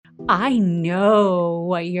I know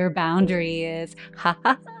what your boundary is. Ha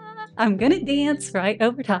ha ha. I'm gonna dance right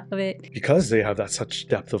over top of it. Because they have that such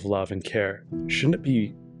depth of love and care, shouldn't it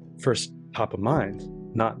be first top of mind,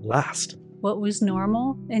 not last? What was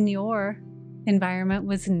normal in your environment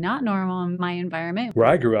was not normal in my environment. Where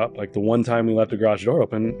I grew up, like the one time we left the garage door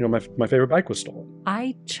open, my favorite bike was stolen.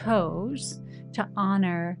 I chose to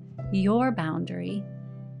honor your boundary,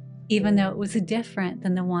 even though it was different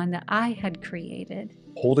than the one that I had created.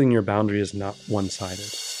 Holding your boundary is not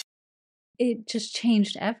one-sided. It just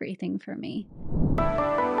changed everything for me.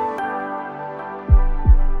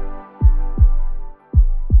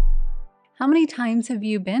 How many times have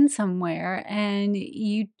you been somewhere and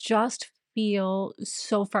you just feel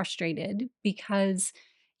so frustrated because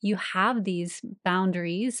you have these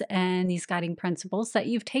boundaries and these guiding principles that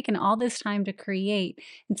you've taken all this time to create,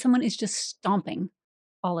 and someone is just stomping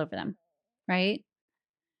all over them, right?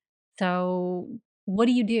 So, what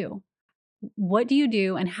do you do? What do you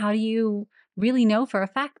do, and how do you really know for a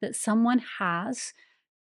fact that someone has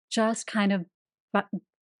just kind of bu-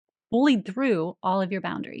 bullied through all of your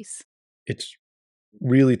boundaries? It's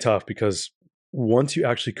really tough because once you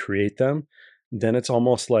actually create them, then it's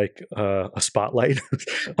almost like a spotlight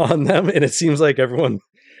on them, and it seems like everyone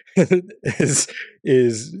is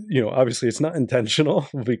obviously it's not intentional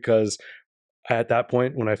because at that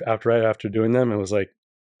point when right after doing them, it was like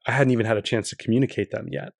I hadn't even had a chance to communicate them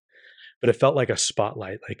yet, but it felt like a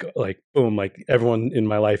spotlight, like boom, like everyone in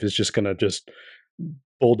my life is just gonna just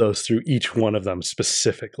bulldoze through each one of them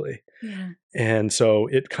specifically. Yeah. And so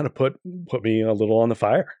it kind of put me a little on the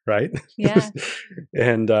fire, right? Yeah.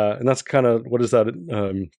 And that's kind of what is that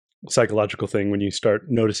psychological thing when you start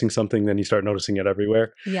noticing something, then you start noticing it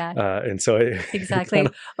everywhere. Yeah. And so it kind Exactly.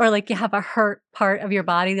 of Or like you have a hurt part of your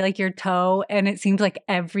body, like your toe, and it seems like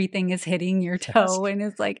everything is hitting your yes, toe. And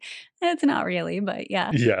it's like, it's not really, but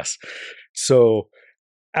yeah. yes. So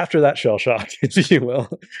after that shell shock, if you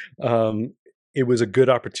will, um, it was a good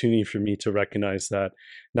opportunity for me to recognize that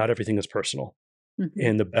not everything is personal. Mhm.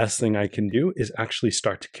 And the best thing I can do is actually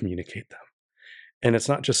start to communicate them. And it's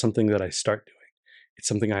not just something that I start doing, it's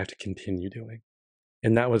something I have to continue doing.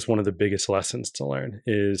 And that was one of the biggest lessons to learn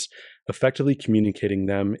is effectively communicating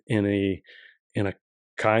them in a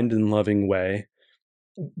kind and loving way,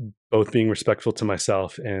 both being respectful to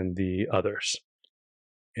myself and the others.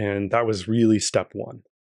 And that was really step one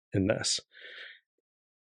in this.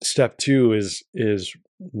 Step two is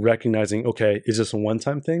recognizing, okay, is this a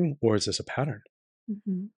one-time thing or is this a pattern?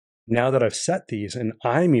 Mhm. Now that I've set these and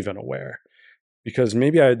I'm even aware, because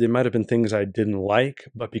maybe there might have been things I didn't like,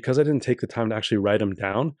 but because I didn't take the time to actually write them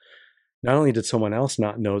down, not only did someone else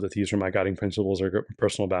not know that these were my guiding principles or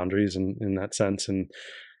personal boundaries in that sense,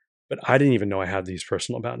 but I didn't even know I had these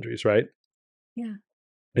personal boundaries, right? Yeah.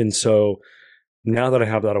 And so now that I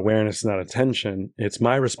have that awareness and that attention, it's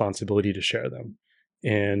my responsibility to share them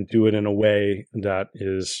and do it in a way that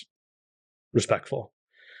is respectful.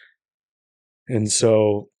 And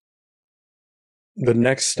so the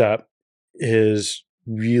next step is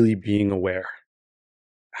really being aware.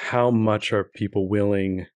 How much are people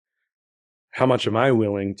willing? How much am I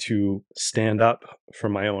willing to stand up for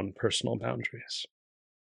my own personal boundaries?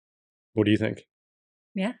 What do you think?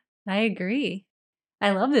 Yeah. I agree.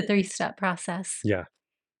 I love the three-step process. Yeah.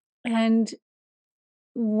 And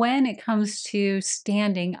when it comes to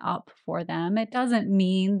standing up for them, it doesn't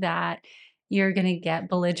mean that you're going to get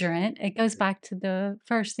belligerent. It goes back to the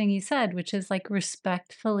first thing you said, which is like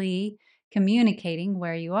respectfully communicating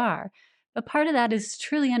where you are. But part of that is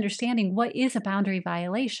truly understanding what is a boundary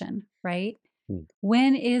violation, right? Mm.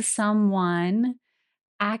 When is someone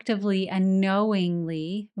actively and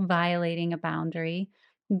knowingly violating a boundary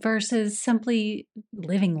versus simply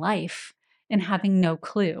living life and having no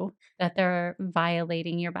clue that they're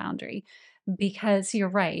violating your boundary. Because you're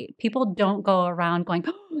right, people don't go around going,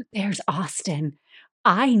 oh, there's Austin.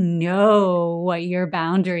 I know what your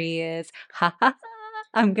boundary is. Ha ha ha.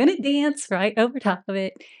 I'm going to dance right over top of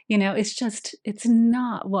it. It's just, it's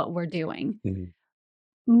not what we're doing. Mhm.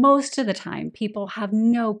 Most of the time, people have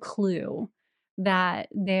no clue that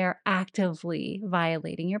they're actively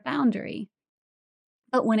violating your boundary.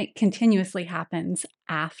 But when it continuously happens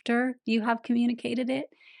after you have communicated it,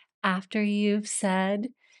 after you've said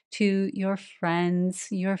to your friends,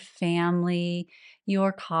 your family,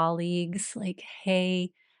 your colleagues, like,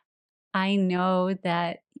 hey, I know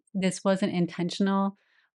that this wasn't intentional,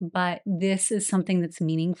 but this is something that's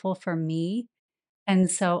meaningful for me.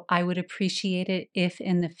 And so I would appreciate it if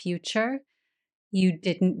in the future you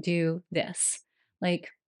didn't do this. Like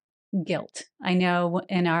guilt. I know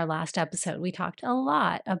in our last episode, we talked a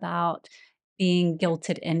lot about being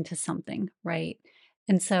guilted into something, right?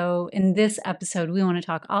 And so in this episode, we want to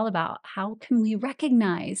talk all about how can we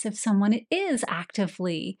recognize if someone is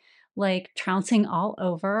actively like trouncing all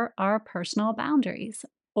over our personal boundaries?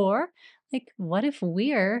 Or like, what if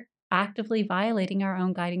we're actively violating our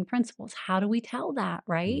own guiding principles? How do we tell that,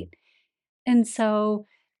 right? Mm. And so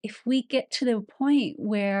if we get to the point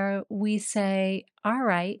where we say, all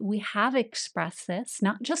right, we have expressed this,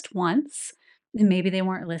 not just once, and maybe they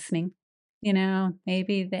weren't listening,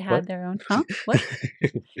 maybe they What? had their own, huh? What?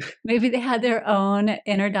 Maybe they had their own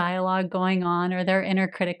inner dialogue going on, or their inner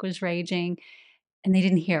critic was raging and they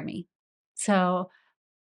didn't hear me. So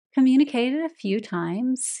communicate it a few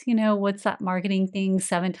times. What's that marketing thing?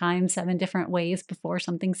 7 times, 7 different ways before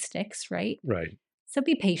something sticks, right? Right. So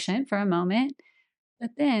be patient for a moment.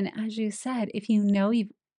 But then, as you said, if you know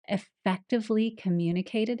you've effectively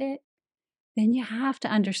communicated it, then you have to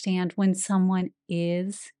understand when someone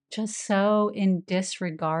is just so in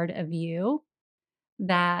disregard of you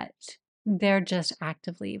that they're just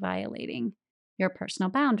actively violating your personal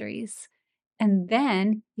boundaries. And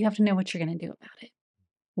then you have to know what you're going to do about it.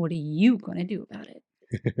 What are you going to do about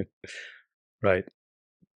it? Right.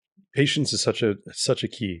 Patience is such a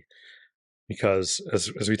key, because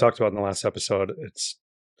as we talked about in the last episode,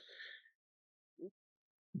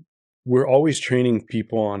 we're always training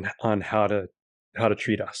people on how to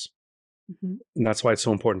treat us. Mhm. And that's why it's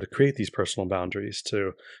so important to create these personal boundaries,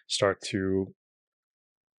 to start to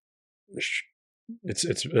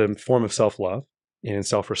it's a form of self-love and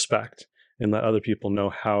self-respect, and let other people know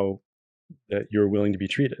how that you're willing to be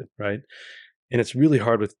treated, right? And it's really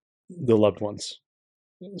hard with the loved ones,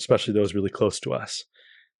 especially those really close to us,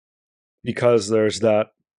 because there's that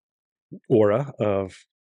aura of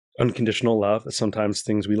unconditional love. Sometimes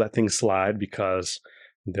we let things slide because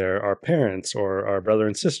they're our parents or our brother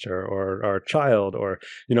and sister or our child, or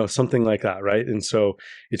something like that, right? And so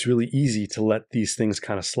it's really easy to let these things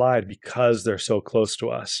kind of slide because they're so close to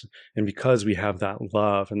us and because we have that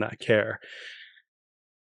love and that care.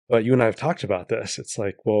 But you and I have talked about this. It's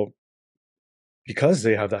like, well, because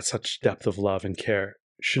they have that such depth of love and care,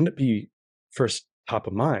 shouldn't it be first top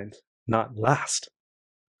of mind, not last?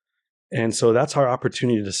 And so that's our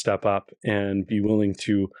opportunity to step up and be willing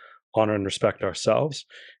to honor and respect ourselves,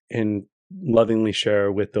 and lovingly share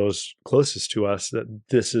with those closest to us that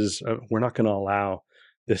we're not going to allow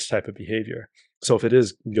this type of behavior. So if it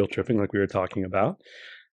is guilt tripping, like we were talking about,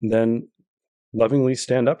 then lovingly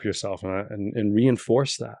stand up for yourself and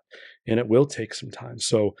reinforce that. And it will take some time.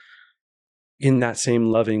 So in that same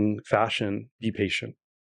loving fashion, be patient.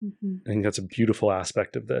 Mhm. I think that's a beautiful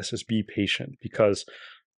aspect of this, is be patient, because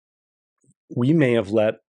we may have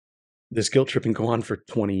let this guilt tripping go on for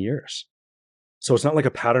 20 years. So it's not like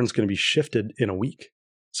a pattern's going to be shifted in a week.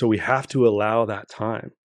 So we have to allow that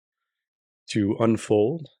time to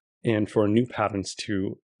unfold and for new patterns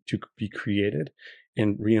to be created,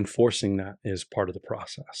 and reinforcing that is part of the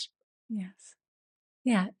process. Yes.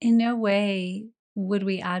 Yeah, in no way would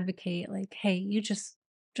we advocate like, "Hey, you just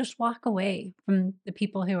walk away from the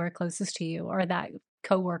people who are closest to you or that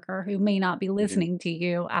coworker who may not be Mhm, listening to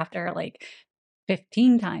you after like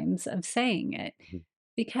 15 times of saying it," mhm.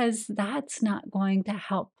 because that's not going to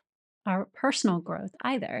help our personal growth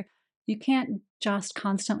either. You can't just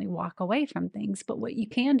constantly walk away from things, but what you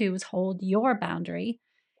can do is hold your boundary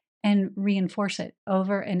and reinforce it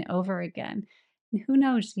over and over again. And who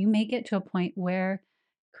knows, you may get to a point where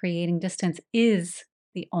creating distance is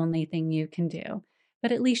the only thing you can do,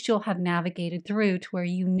 but at least you'll have navigated through to where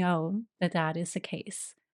you know that that is the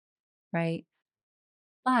case, right?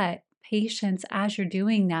 But patience as you're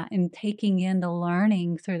doing that and taking in the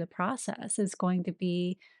learning through the process is going to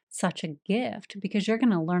be such a gift because you're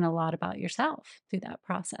going to learn a lot about yourself through that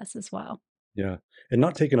process as well. Yeah. And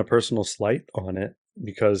not taking a personal slight on it,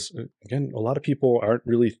 because again, a lot of people aren't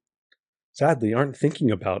really, sadly, aren't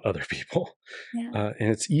thinking about other people. Yeah. And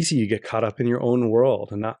it's easy to get caught up in your own world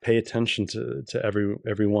and not pay attention to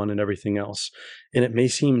everyone and everything else. And it may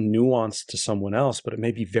seem nuanced to someone else, but it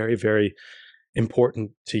may be very, very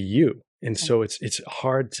important to you. And Right. so it's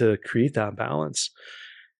hard to create that balance.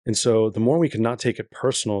 And so the more we can not take it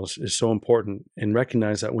personal is so important, and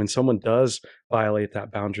recognize that when someone does violate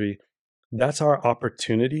that boundary, that's our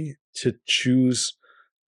opportunity to choose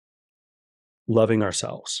loving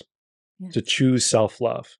ourselves, to Yes. choose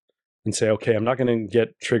self-love, and say, okay, I'm not going to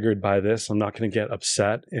get triggered by this. I'm not going to get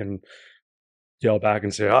upset and yell back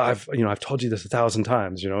and say, oh, I've told you this 1,000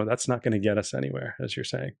 times. That's not going to get us anywhere, as you're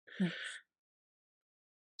saying. Yes.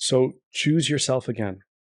 So choose yourself again.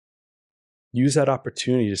 Use that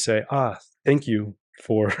opportunity to say, thank you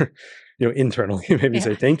for, internally, maybe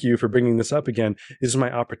say, Yeah. thank you for bringing this up again. This is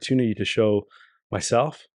my opportunity to show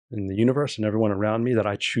myself and the universe and everyone around me that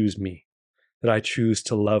I choose me, that I choose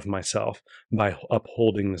to love myself by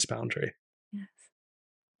upholding this boundary. Yes.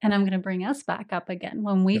 And I'm going to bring us back up again.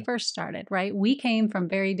 When we Yeah. first started, right? We came from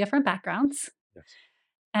very different backgrounds. Yes.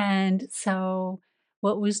 And so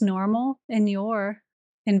what was normal in your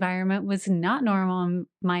environment was not normal in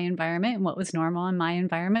my environment. And what was normal in my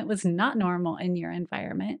environment was not normal in your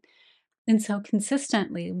environment. And so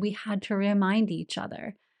consistently, we had to remind each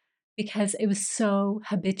other because it was so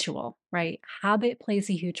habitual, right? Habit plays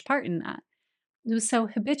a huge part in that. It was so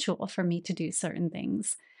habitual for me to do certain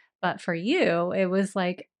things. But for you, it was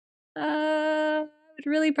like, I would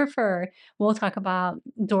really prefer, we'll talk about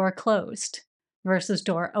door closed versus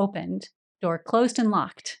door opened, door closed and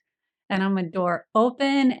locked. And I'm a door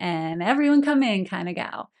open and everyone come in kind of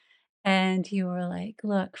gal. And you were like,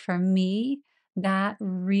 look, for me, that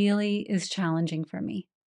really is challenging for me.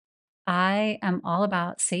 I am all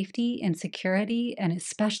about safety and security, and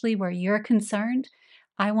especially where you're concerned,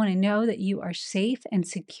 I want to know that you are safe and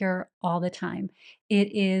secure all the time.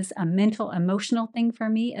 It is a mental, emotional thing for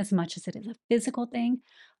me as much as it is a physical thing.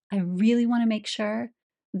 I really want to make sure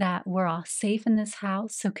that we're all safe in this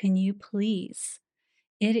house. So, can you please?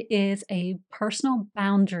 It is a personal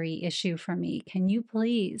boundary issue for me. Can you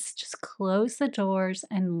please just close the doors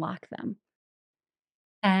and lock them?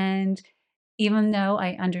 And even though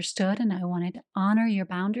I understood and I wanted to honor your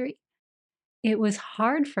boundary, it was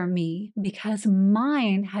hard for me because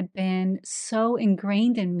mine had been so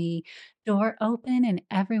ingrained in me, door open and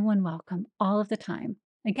everyone welcome all of the time.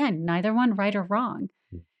 Again, neither one right or wrong.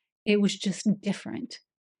 Mm. It was just different.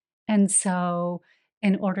 And so,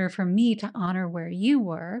 in order for me to honor where you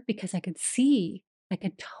were, because I could see, I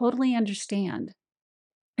could totally understand,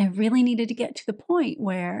 I really needed to get to the point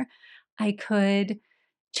where I could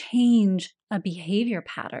change a behavior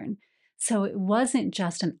pattern. So it wasn't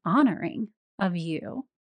just an honoring of you.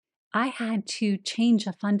 I had to change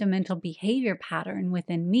a fundamental behavior pattern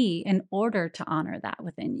within me in order to honor that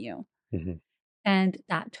within you. Mm-hmm. And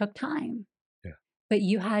that took time. Yeah. But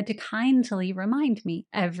you had to kindly remind me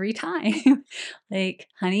every time, like,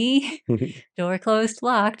 honey, door closed,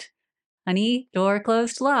 locked. Honey, door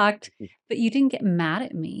closed, locked. But you didn't get mad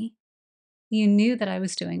at me. You knew that I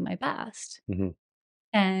was doing my best. Mm-hmm.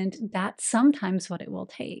 And that's sometimes what it will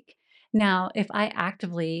take. Now, if I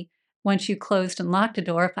actively, once you closed and locked a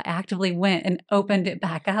door, if I actively went and opened it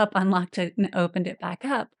back up, unlocked it and opened it back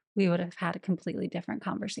up, we would have had a completely different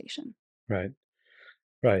conversation. Right.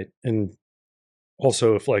 Right. And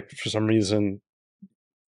also, if like for some reason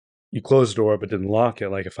you close the door but didn't lock it,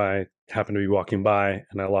 like if I happen to be walking by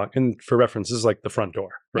and I lock, and for reference, this is like the front door,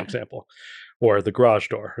 for Yeah. example, or the garage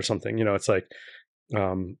door or something, it's like,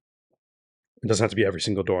 um, it doesn't have to be every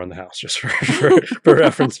single door in the house, just for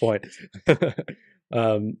reference point.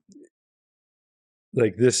 um,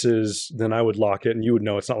 like this is, then I would lock it and you would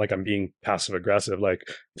know it's not like I'm being passive aggressive, like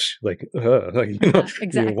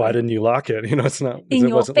Exactly. why didn't you lock it? It's not, In it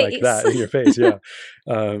your wasn't like face. that in your face. Yeah.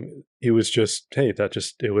 It was just, hey,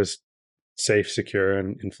 it was safe, secure,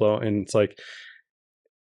 and flow. And it's like,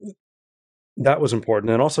 that was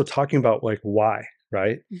important. And also talking about like why,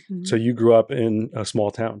 right? Mhm. So you grew up in a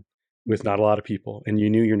small town with not a lot of people and you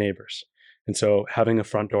knew your neighbors. And so having a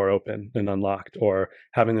front door open and unlocked, or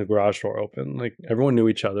having a garage door open, like everyone knew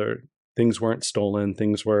each other. Things weren't stolen.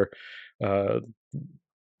 Things were, uh,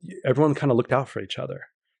 everyone kind of looked out for each other.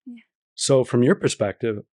 Yeah. So from your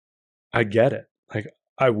perspective, I get it. Like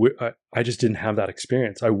I just didn't have that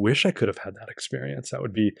experience. I wish I could have had that experience.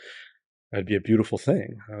 That'd be a beautiful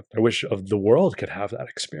thing. I wish of the world could have that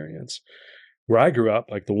experience. Where I grew up,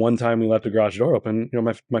 like the one time we left the garage door open,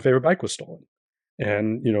 my favorite bike was stolen,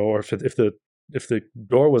 and or if the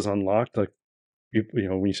door was unlocked, like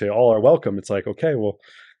when you say all are welcome, it's like, okay, well,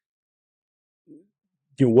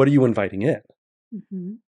 what are you inviting in?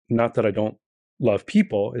 Mm-hmm. Not that I don't love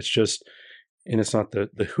people, it's just, and it's not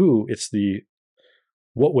the who, it's the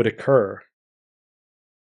what would occur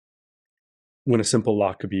when a simple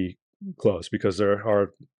lock could be closed, because there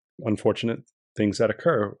are unfortunate things that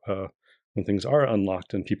occur when things are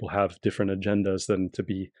unlocked and people have different agendas than to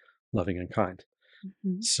be loving and kind.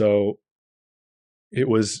 Mm-hmm. So it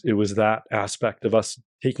was that aspect of us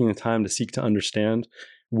taking the time to seek to understand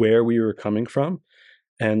where we were coming from.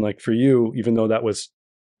 And like for you, even though that was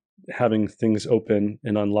having things open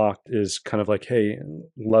and unlocked is kind of like, hey,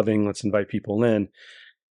 loving, let's invite people in,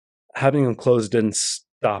 having them closed didn't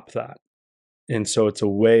stop that. And so it's a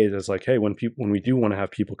way that's like, hey, when we do want to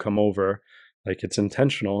have people come over, like it's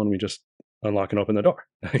intentional and we just unlock and open the door.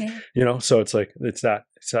 Yeah. So it's like, it's that.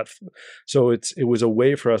 So it was a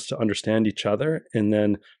way for us to understand each other and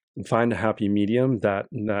then find a happy medium that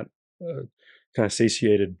kind of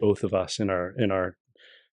satiated both of us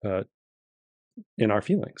uh, in our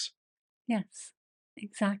feelings. Yes,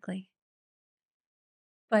 exactly.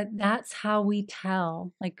 But that's how we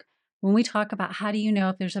tell, like, when we talk about how do you know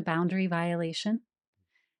if there's a boundary violation?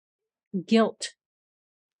 Guilt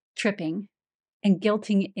tripping and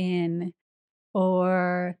guilting in,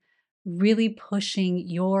 or really pushing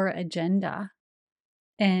your agenda.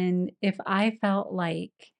 And if I felt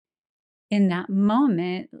like in that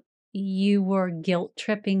moment you were guilt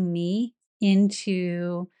tripping me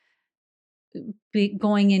into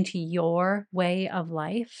going into your way of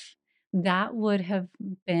life, that would have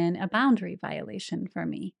been a boundary violation for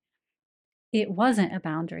me. It wasn't a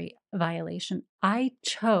boundary violation. I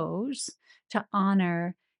chose to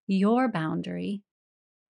honor your boundary,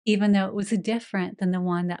 even though it was different than the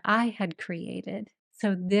one that I had created.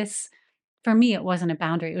 So, this, for me, it wasn't a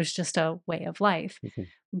boundary, it was just a way of life. Mhm.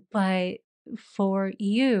 But for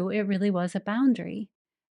you, it really was a boundary.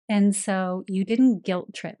 And so you didn't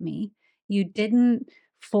guilt trip me. You didn't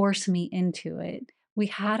force me into it. We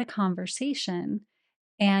had a conversation,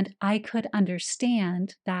 and I could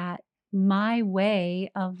understand that my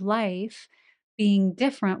way of life being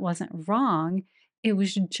different wasn't wrong. It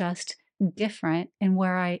was just different. And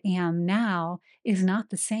where I am now is not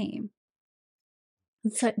the same.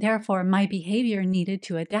 So, therefore, my behavior needed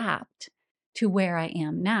to adapt to where I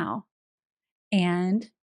am now. And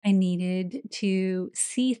I needed to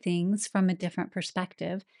see things from a different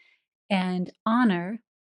perspective and honor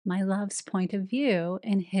my love's point of view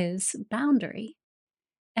and his boundary.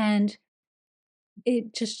 And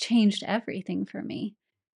it just changed everything for me.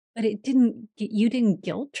 But you didn't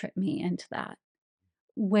guilt trip me into that.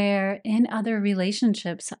 Where in other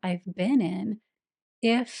relationships I've been in,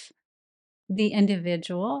 if the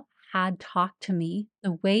individual had talked to me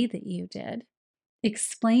the way that you did,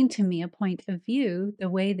 explained to me a point of view the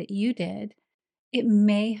way that you did, it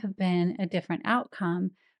may have been a different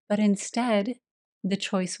outcome. But instead, the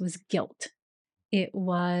choice was guilt. It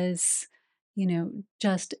was,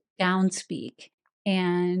 just downspeak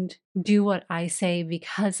and do what I say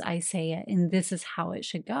because I say it, and this is how it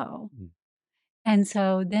should go. Mm. And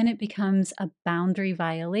so then it becomes a boundary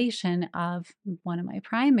violation of one of my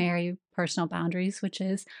primary personal boundaries, which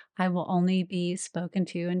is I will only be spoken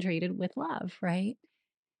to and treated with love, right?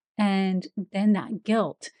 And then that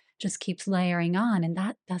guilt just keeps layering on, and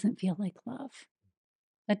that doesn't feel like love.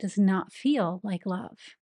 That does not feel like love.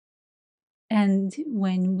 And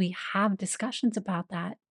when we have discussions about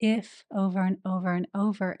that, if over and over and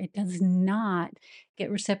over it does not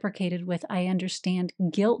get reciprocated with, I understand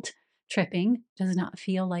guilt tripping does not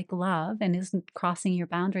feel like love and isn't crossing your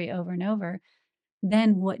boundary over and over,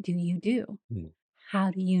 then what do you do? Mm.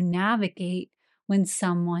 How do you navigate when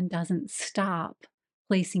someone doesn't stop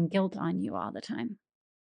placing guilt on you all the time?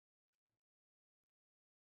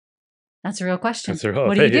 That's a real question. That's a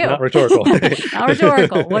What do you hey, do? not rhetorical. Not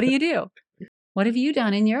rhetorical. What do you do? What have you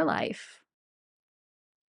done in your life?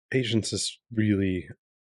 Patience is really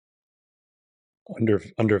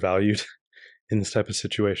undervalued in this type of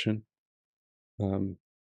situation.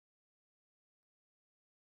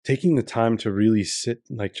 Taking the time to really sit,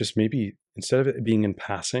 like, just maybe instead of it being in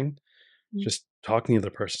passing, Mm. just talking to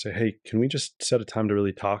the person, say, hey, can we just set a time to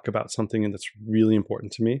really talk about something that's really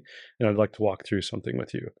important to me? And I'd like to walk through something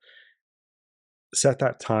with you. Set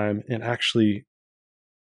that time and actually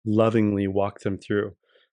lovingly walk them through.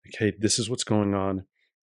 Like, hey, this is what's going on.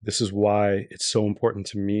 This is why it's so important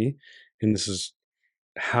to me. And this is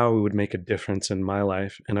how it would make a difference in my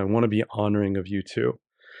life. And I want to be honoring of you too.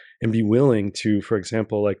 And be willing to, for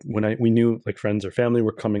example, like when we knew like friends or family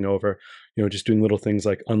were coming over, just doing little things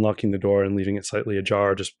like unlocking the door and leaving it slightly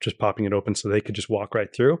ajar, just popping it open so they could just walk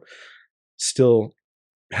right through, still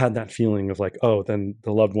had that feeling of like, oh, then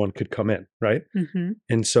the loved one could come in, right? Mm-hmm.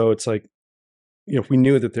 And so it's like, if we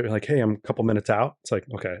knew that they're like, hey, I'm a couple minutes out, it's like,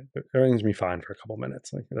 okay, everything's gonna be fine for a couple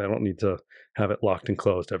minutes. Like, I don't need to have it locked and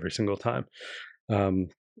closed every single time.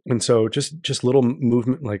 And so just little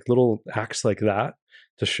movement, like little acts like that,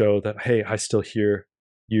 to show that, hey, I still hear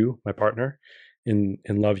you, my partner, and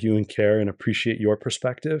love you and care and appreciate your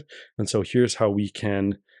perspective. And so here's how we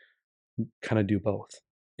can kind of do both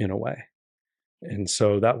in a way. And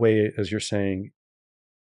so that way, as you're saying,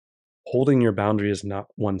 holding your boundary is not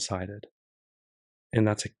one-sided. And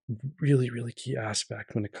that's a really, really key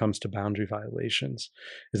aspect when it comes to boundary violations,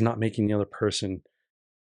 is not making the other person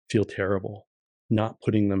feel terrible, not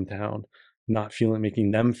putting them down, not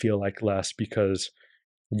making them feel like less because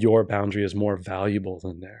your boundary is more valuable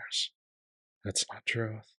than theirs. That's not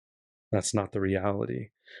truth. That's not the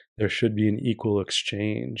reality. There should be an equal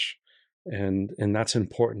exchange. And that's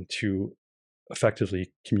important to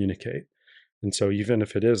effectively communicate. And so even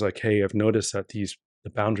if it is like, hey, I've noticed that the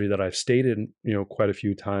boundary that I've stated, quite a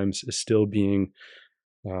few times is still being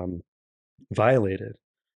um, violated,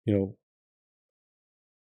 you know,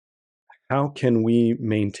 how can we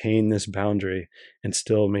maintain this boundary and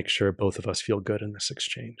still make sure both of us feel good in this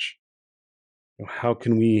exchange? How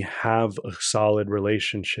can we have a solid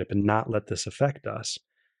relationship and not let this affect us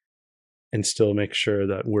and still make sure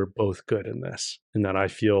that we're both good in this and that I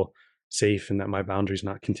feel safe and that my boundaries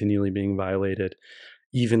not continually being violated,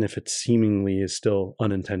 even if it seemingly is still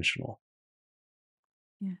unintentional?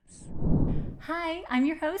 Yes. Hi, I'm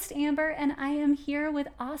your host, Amber, and I am here with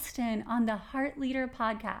Austin on the Heart Leader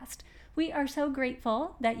podcast. We are so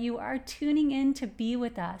grateful that you are tuning in to be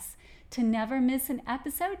with us. To never miss an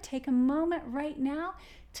episode, take a moment right now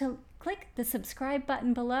to click the subscribe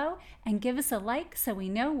button below and give us a like so we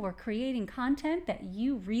know we're creating content that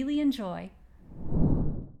you really enjoy.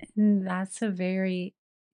 And that's a very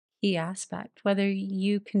key aspect, whether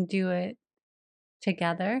you can do it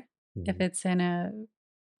together, if Mhm. it's in a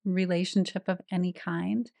relationship of any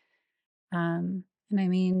kind. And I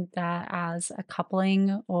mean that as a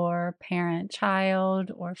coupling or parent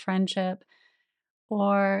child or friendship,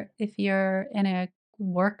 or if you're in a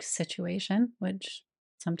work situation, which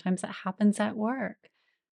sometimes it happens at work,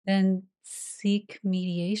 then seek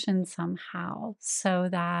mediation somehow so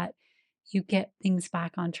that you get things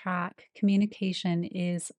back on track. Communication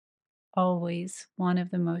is always one of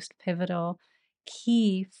the most pivotal,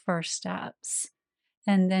 key first steps.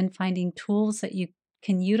 And then finding tools that you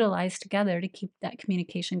can utilize together to keep that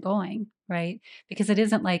communication going, right? Because it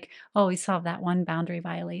isn't like, oh, we solved that one boundary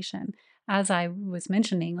violation. As I was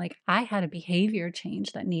mentioning, like I had a behavior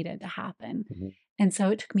change that needed to happen. Mhm. And so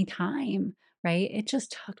it took me time, right? It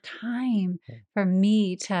just took time Yeah. for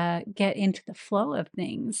me to get into the flow of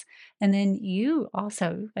things. And then you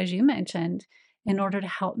also, as you mentioned, in order to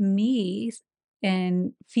help me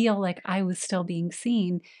and feel like I was still being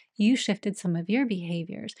seen, you shifted some of your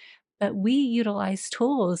behaviors. But we utilized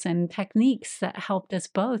tools and techniques that helped us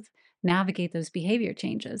both navigate those behavior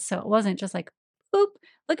changes. So it wasn't just like, boop,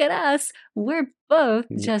 look at us. We're both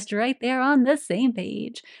Yeah. just right there on the same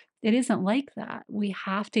page. It isn't like that. We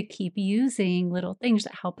have to keep using little things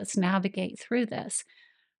that help us navigate through this.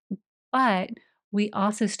 But we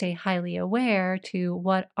also stay highly aware to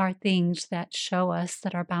what are things that show us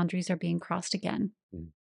that our boundaries are being crossed again.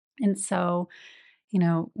 Mhm. And so,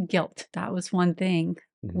 guilt, that was one thing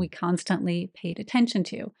we Mhm. constantly paid attention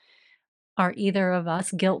to. Are either of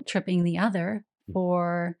us guilt tripping the other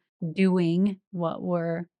for doing what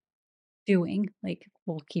we're doing? Like,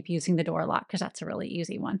 we'll keep using the door lock because that's a really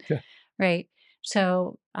easy one, Yeah. right?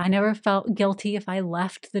 So I never felt guilty if I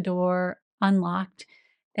left the door unlocked,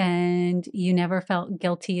 and you never felt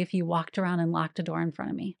guilty if you walked around and locked a door in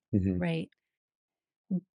front of me, Mhm. right?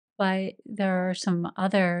 But there are some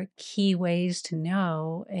other key ways to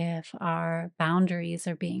know if our boundaries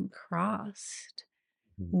are being crossed.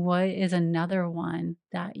 Mhm. What is another one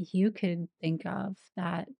that you could think of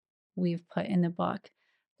that we've put in the book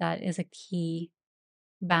that is a key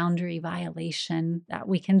boundary violation that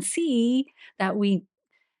we can see, that we,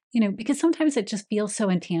 because sometimes it just feels so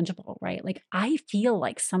intangible, right? Like I feel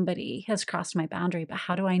like somebody has crossed my boundary, but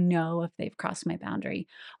how do I know if they've crossed my boundary?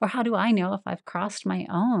 Or how do I know if I've crossed my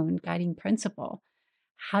own guiding principle?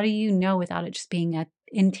 How do you know without it just being a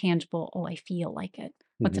intangible, oh, I feel like it?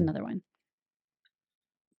 What's Mhm. another one?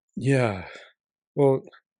 Yeah. Well,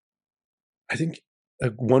 I think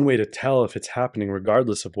one way to tell if it's happening,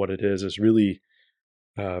 regardless of what it is really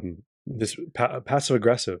this passive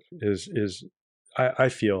aggressive is I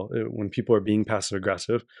feel when people are being passive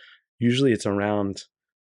aggressive, usually it's around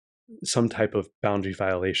some type of boundary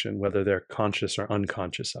violation, whether they're conscious or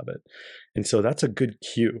unconscious of it. And so that's a good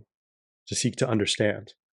cue to seek to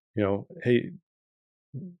understand, hey,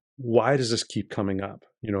 why does this keep coming up?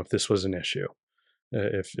 If this was an issue,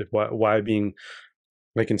 if why being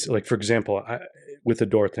like for example, with the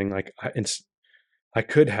door thing, like I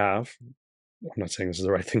could have. I'm not saying this is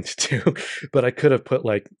the right thing to do, but I could have put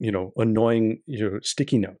like annoying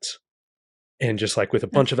sticky notes and just like with a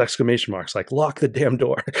bunch of exclamation marks, like lock the damn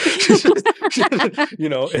door,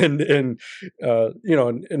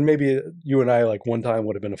 and maybe you and I like one time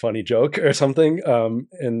would have been a funny joke or something,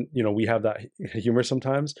 and we have that humor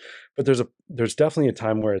sometimes, but there's definitely a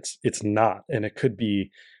time where it's not, and it could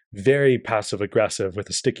be very passive aggressive with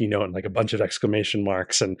a sticky note and like a bunch of exclamation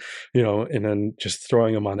marks and then just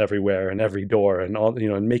throwing them on everywhere and every door and all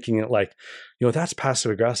and making it like that's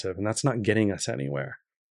passive aggressive and that's not getting us anywhere.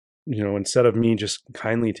 Instead of me just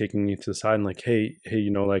kindly taking you to the side and like, hey,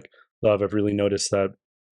 like, love, I've really noticed that,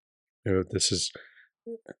 this is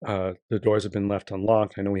The doors have been left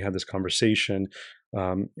unlocked. I know we had this conversation.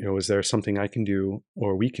 Is there something I can do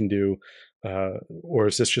or we can do, or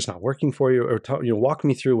is this just not working for you? Or walk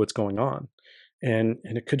me through what's going on. And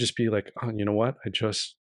it could just be like, oh, you know what?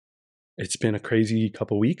 It's been a crazy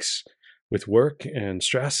couple weeks with work and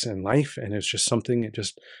stress and life, and it's just something.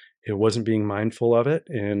 It wasn't being mindful of it,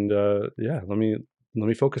 and yeah, let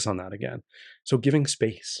me focus on that again. So giving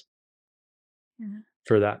space Yeah.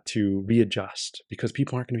 for that to readjust, because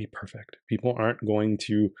people aren't going to be perfect. People aren't going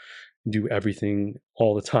to do everything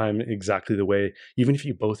all the time exactly the way, even if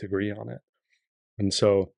you both agree on it. And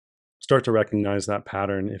so start to recognize that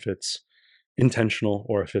pattern if it's intentional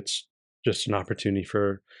or if it's just an opportunity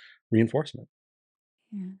for reinforcement.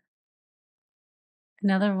 Yeah.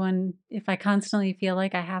 Another one, if I constantly feel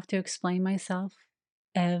like I have to explain myself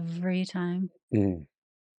every Mm,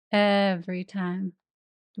 time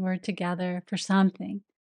we're together for something,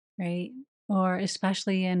 right? Or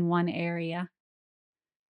especially in one area,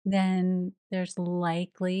 then there's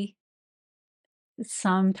likely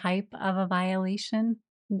some type of a violation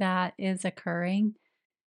that is occurring.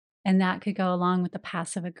 And that could go along with the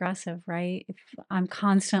passive aggressive, right? If I'm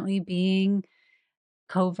constantly being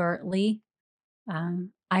covertly,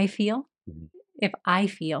 I feel, mhm, if I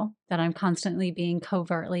feel that I'm constantly being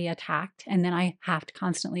covertly attacked, and then I have to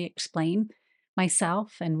constantly explain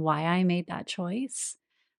myself and why I made that choice,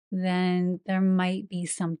 then there might be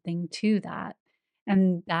something to that.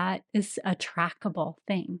 And that is a trackable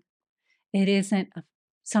thing. It isn't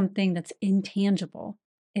something that's intangible.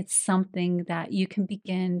 It's something that you can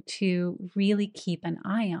begin to really keep an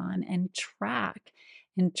eye on and track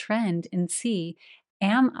and trend and see.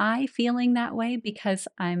 Am I feeling that way because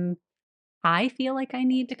I feel like I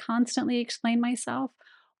need to constantly explain myself?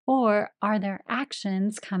 Or are there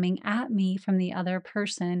actions coming at me from the other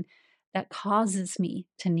person that causes me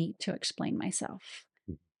to need to explain myself?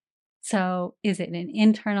 mhm. So, is it an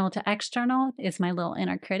internal to external? Is my little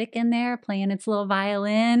inner critic in there playing its little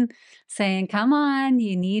violin saying, "Come on,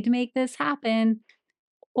 you need to make this happen"?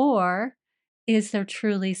 Or is there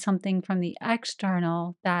truly something from the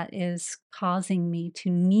external that is causing me to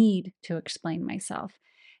need to explain myself?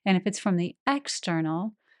 And if it's from the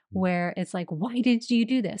external, where it's like, why did you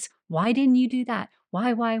do this? Why didn't you do that?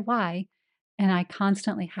 Why? And I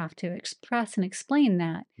constantly have to express and explain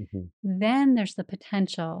that, Mhm. then there's the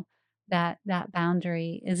potential that that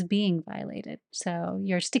boundary is being violated. So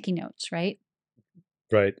your sticky notes, right?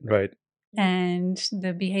 Right, right. And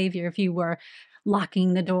the behavior, if you were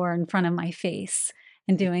locking the door in front of my face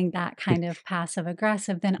and doing that kind of passive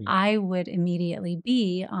aggressive, then Mm, I would immediately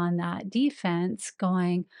be on that defense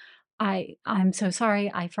going, I'm so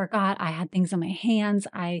sorry. I forgot. I had things on my hands.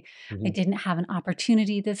 I mhm, didn't have an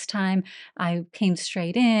opportunity this time. I came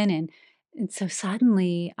straight in and so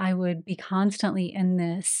suddenly I would be constantly in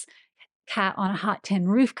this cat on a hot tin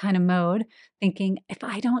roof kind of mode, thinking if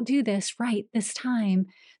I don't do this right this time,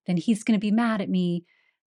 then he's going to be mad at me.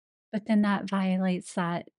 But then that violates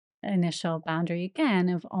that initial boundary again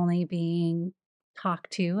of only being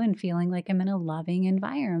talked to and feeling like I'm in a loving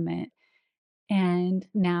environment. And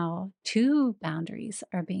now two boundaries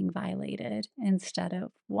are being violated instead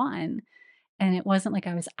of one. And it wasn't like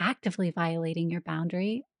I was actively violating your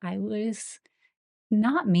boundary. I was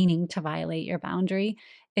not meaning to violate your boundary.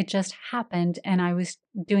 It just happened, and I was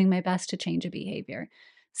doing my best to change a behavior.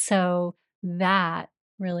 So that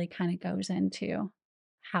really kind of goes into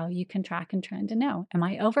how you can track and trend to know, am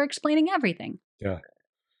I over explaining everything? yeah.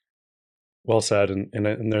 Well said.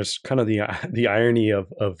 And there's kind of the the irony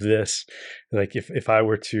of this, like if I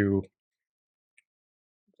were to,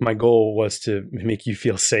 my goal was to make you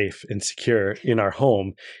feel safe and secure in our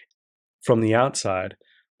home from the outside,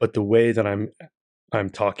 but the way that I'm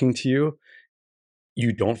talking to you,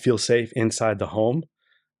 you don't feel safe inside the home.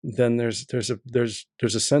 Then there's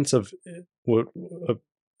a sense of of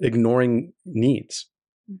ignoring needs,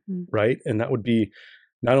 Mhm. right? And that would be,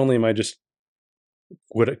 not only am I just,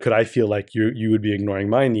 could I feel like you would be ignoring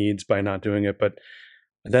my needs by not doing it, but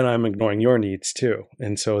then I'm ignoring your needs too.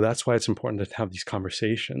 And so that's why it's important to have these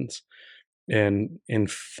conversations and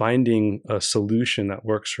finding a solution that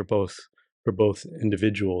works for both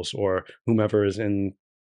individuals or whomever is in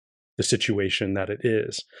the situation that it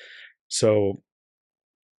is. So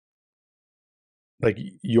like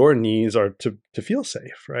your needs are to feel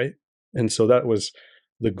safe, right? And so that was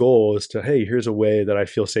the goal, is to, hey, here's a way that I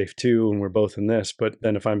feel safe too, and we're both in this. But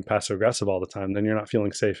then if I'm passive aggressive all the time, then you're not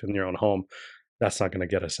feeling safe in your own home. That's not going to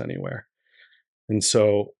get us anywhere. And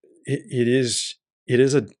so it is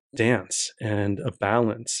a dance and a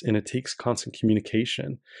balance, and it takes constant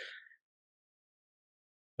communication.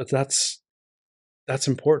 But that's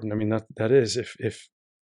important. I mean, that is, if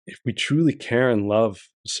we truly care and love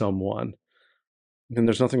someone, then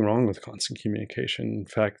there's nothing wrong with constant communication. In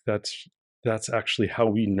fact, that's actually how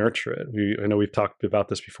we nurture it. I know we've talked about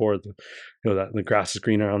this before. That the grass is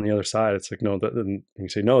greener on the other side. It's like, no, and we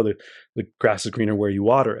say no, the grass is greener where you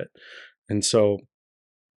water it. And so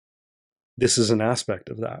this is an aspect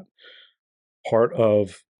of that. Part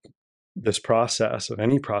of this process, of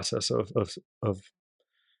any process of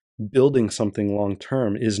building something long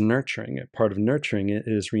term, is nurturing it. Part of nurturing it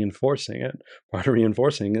is reinforcing it. Part of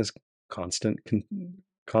reinforcing is constant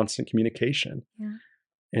communication. Yeah.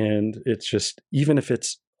 And it's just, even if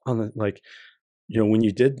it's on the, like, when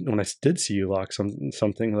I did see you lock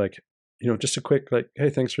something, like, just a quick, like,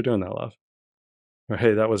 hey, thanks for doing that, love, or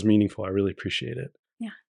hey, that was meaningful, I really appreciate it.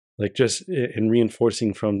 Yeah. Like, just in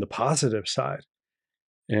reinforcing from the positive side.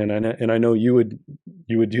 And I know you would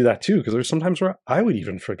do that too, because there's sometimes where I would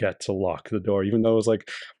even forget to lock the door, even though it was like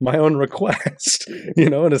my own request, and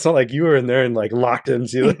it's not like you were in there and like locked it and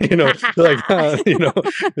see, like, it's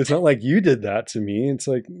not like you did that to me. It's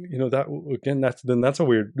like, that again, that's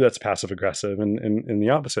passive aggressive and the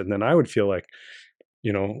opposite. And then I would feel like,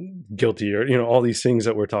 guilty, or, all these things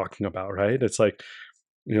that we're talking about, right? It's like,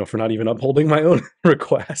 for not even upholding my own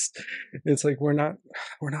request. It's like, we're not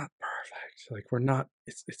perfect. Like, we're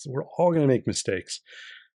all going to make mistakes.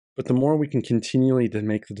 But the more we can continually to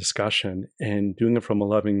make the discussion and doing it from a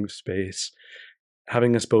loving space,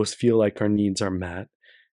 having us both feel like our needs are met,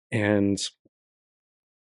 and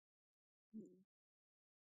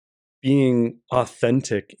being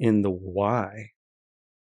authentic in the why.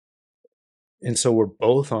 And so we're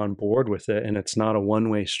both on board with it, and it's not a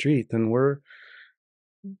one-way street, then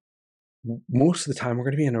most of the time we're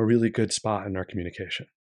going to be in a really good spot in our communication.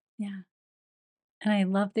 Yeah. And I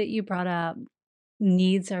love that you brought up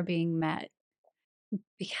needs are being met,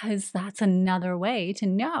 because that's another way to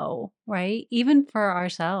know, right? Even for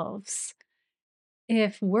ourselves,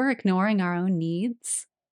 if we're ignoring our own needs,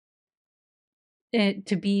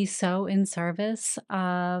 to be so in service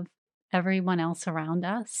of everyone else around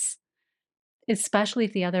us, especially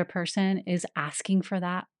if the other person is asking for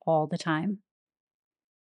that all the time,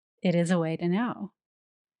 it is a way to know.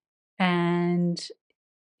 And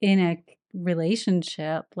in a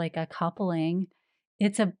relationship, like a coupling,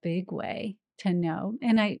 it's a big way to know.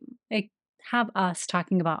 And I have us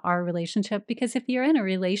talking about our relationship, because if you're in a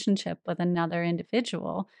relationship with another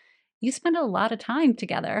individual, you spend a lot of time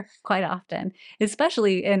together quite often,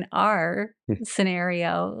 especially in our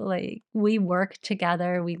scenario. Like, we work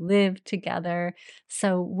together, we live together.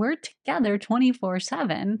 So we're together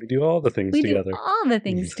 24/7. We do all the things We do together. all the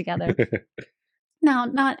things together. Now,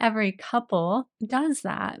 not every couple does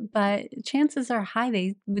that, but chances are high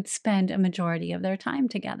they would spend a majority of their time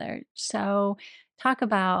together. So, talk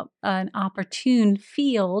about an opportune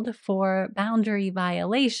field for boundary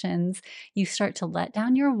violations. You start to let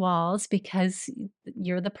down your walls because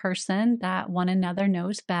you're the person that one another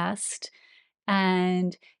knows best.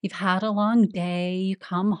 And you've had a long day, you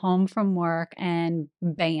come home from work, and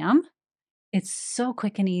bam, it's so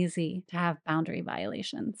quick and easy to have boundary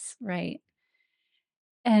violations, right?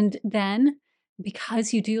 And then,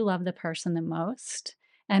 because you do love the person the most,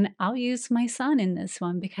 and I'll use my son in this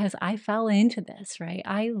one because I fell into this, right?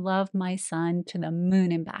 I love my son to the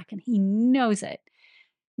moon and back, and he knows it.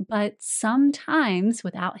 But sometimes,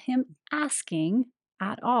 without him asking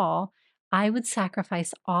at all, I would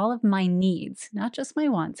sacrifice all of my needs, not just my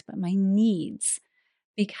wants, but my needs,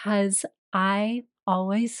 because I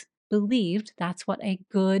always believed that's what a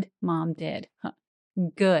good mom did.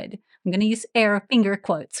 Good. I'm going to use air finger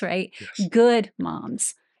quotes, right? Yes. Good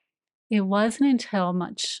moms. It wasn't until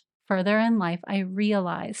much further in life I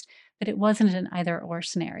realized that it wasn't an either or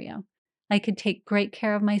scenario. I could take great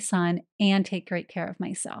care of my son and take great care of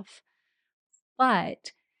myself.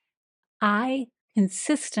 But I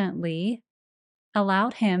consistently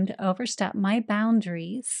allowed him to overstep my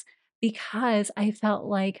boundaries because I felt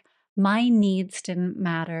like my needs didn't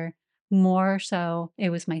matter. More so, it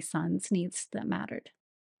was my son's needs that mattered.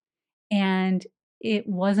 And it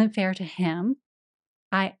wasn't fair to him.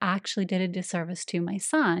 I actually did a disservice to my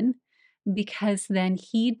son, because then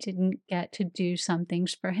he didn't get to do some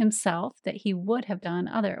things for himself that he would have done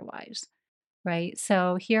otherwise, right?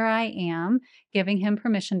 So here I am giving him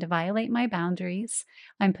permission to violate my boundaries.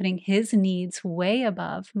 I'm putting his needs way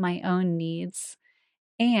above my own needs.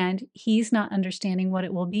 And he's not understanding what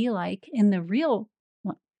it will be like in the real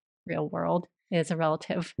world is a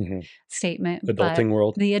relative statement, but Adulting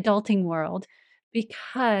world. the adulting world,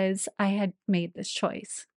 because I had made this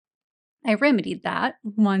choice. I remedied that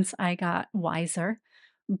once I got wiser,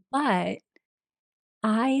 but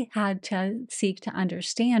I had to seek to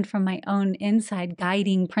understand from my own inside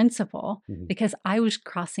guiding principle Mhm. because I was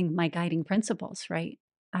crossing my guiding principles, right?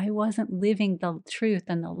 I wasn't living the truth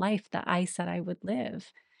and the life that I said I would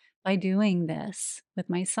live by doing this with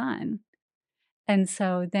my son. And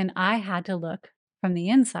so then I had to look from the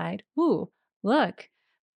inside. Ooh, look,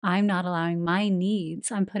 I'm not allowing my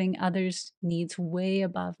needs. I'm putting others' needs way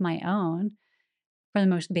above my own for the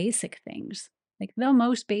most basic things, like the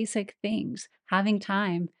most basic things, having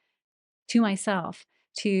time to myself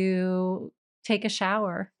to take a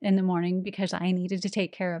shower in the morning because I needed to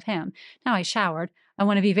take care of him. Now I showered. I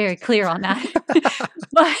want to be very clear on that.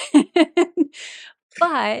 but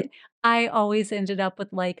but I always ended up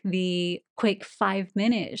with like the quick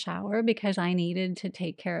 5-minute shower because I needed to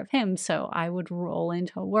take care of him. So I would roll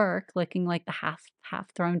into work looking like the half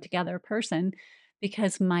thrown together person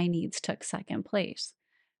because my needs took second place.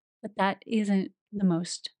 But that isn't the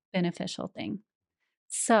most beneficial thing.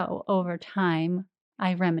 So over time,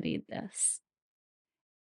 I remedied this.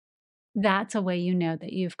 That's a way you know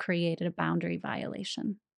that you've created a boundary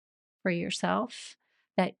violation for yourself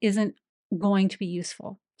that isn't going to be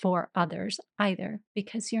useful for others either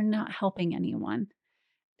because you're not helping anyone.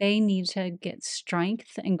 They need to get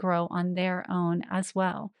strength and grow on their own as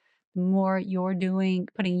well. The more you're doing,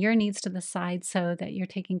 putting your needs to the side so that you're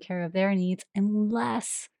taking care of their needs,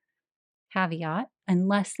 unless, caveat,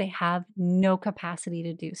 unless they have no capacity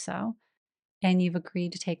to do so and you've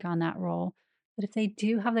agreed to take on that role. But if they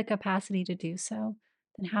do have the capacity to do so,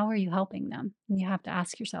 then how are you helping them? And you have to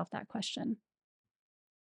ask yourself that question.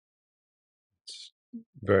 It's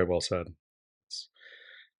very well said. It's,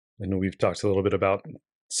 I know we've talked a little bit about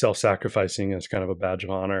self-sacrificing as kind of a badge of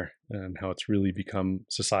honor and how it's really become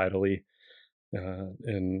societally,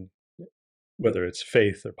 in whether it's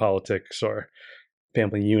faith or politics or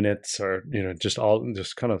family units or just all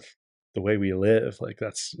just kind of the way we live. Like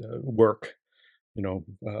that's work, you know,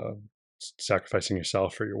 sacrificing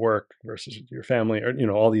yourself for your work versus your family,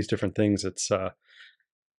 or all these different things. It's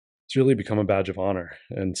really become a badge of honor,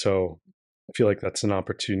 and so I feel like that's an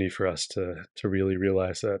opportunity for us to really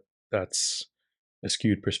realize that that's a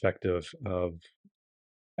skewed perspective of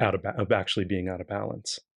of actually being out of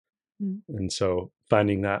balance. Mm. And so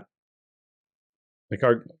finding that, like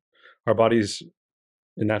our bodies,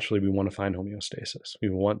 naturally we want to find homeostasis. We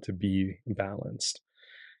want to be balanced.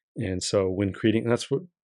 And so when creating, and that's what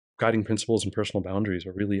guiding principles and personal boundaries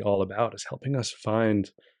are really all about, is helping us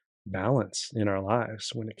find balance in our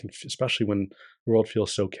lives when it can, especially when the world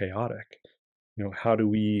feels so chaotic. How do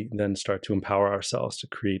we then start to empower ourselves to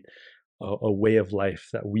create a way of life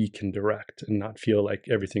that we can direct and not feel like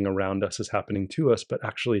everything around us is happening to us, but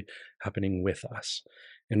actually happening with us?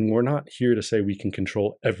 And we're not here to say we can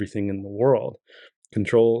control everything in the world.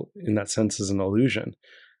 Control in that sense is an illusion.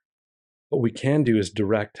 What we can do is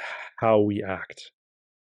direct how we act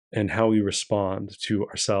and how we respond to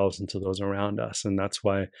ourselves and to those around us. And that's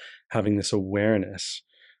why having this awareness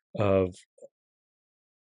of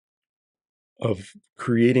of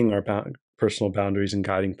creating our personal boundaries and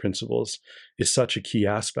guiding principles is such a key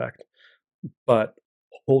aspect. But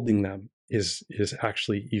holding them is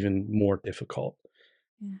actually even more difficult.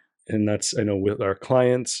 Yeah. And that's, I know, with our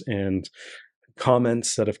clients and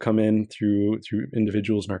comments that have come in through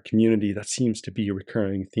individuals in our community, that seems to be a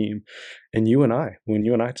recurring theme. And when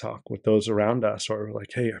you and I talk with those around us, or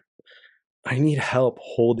like, hey, I need help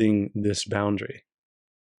holding this boundary,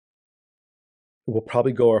 we'll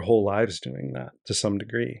probably go our whole lives doing that to some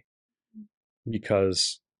degree,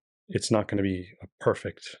 because it's not going to be a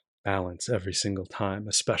perfect balance every single time,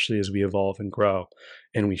 especially as we evolve and grow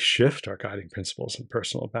and we shift our guiding principles and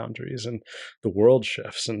personal boundaries, and the world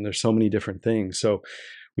shifts and there's so many different things. So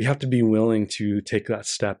we have to be willing to take that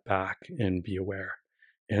step back and be aware.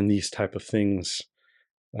 And these type of things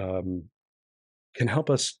um, can help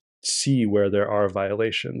us see where there are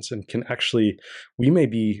violations, and can actually, we may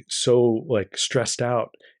be so like stressed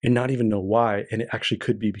out and not even know why, and it actually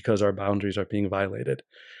could be because our boundaries are being violated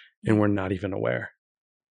and we're not even aware.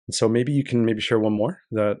 And so maybe you can maybe share one more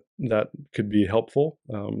that could be helpful.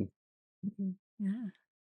 Mhm.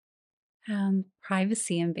 Yeah.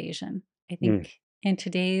 Privacy invasion. I Mm, think in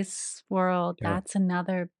today's world, yeah. that's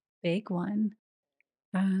another big one.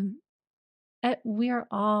 Um, we are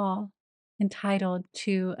all entitled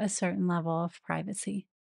to a certain level of privacy.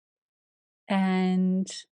 And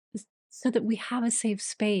so that we have a safe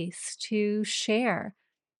space to share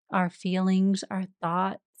our feelings, our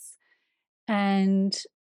thoughts. And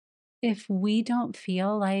if we don't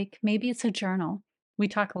feel like maybe it's a journal, we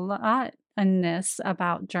talk a lot in this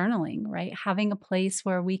about journaling, right? Having a place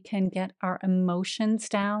where we can get our emotions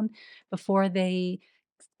down before they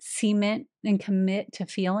cement and commit to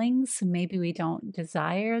feelings. Maybe we don't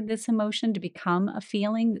desire this emotion to become a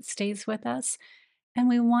feeling that stays with us. And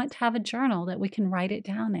we want to have a journal that we can write it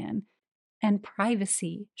down in. And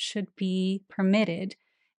privacy should be permitted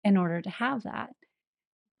in order to have that.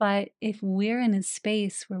 But if we're in a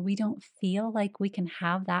space where we don't feel like we can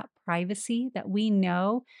have that privacy, that we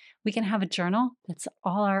know we can have a journal that's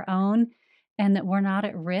all our own, and that we're not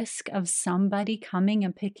at risk of somebody coming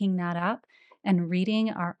and picking that up and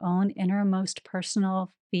reading our own innermost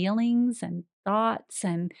personal feelings and thoughts,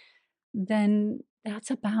 and then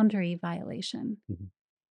that's a boundary violation. Mhm.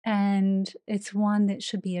 And it's one that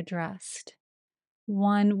should be addressed.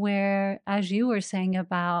 One where, as you were saying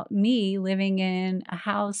about me living in a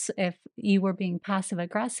house, if you were being passive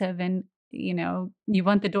aggressive and, you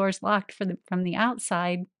want the doors locked from the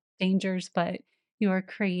outside dangers, but you are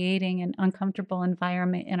creating an uncomfortable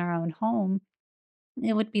environment in our own home,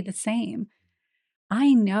 it would be the same.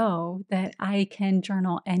 I know that I can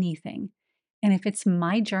journal anything. And if it's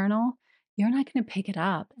my journal, you're not going to pick it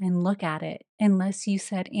up and look at it unless you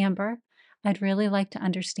said, Amber, I'd really like to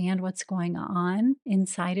understand what's going on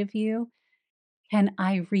inside of you. Can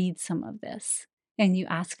I read some of this? And you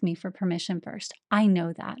ask me for permission first. I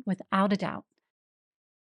know that without a doubt.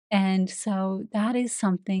 And so that is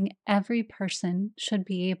something every person should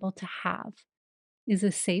be able to have, is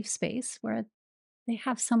a safe space where they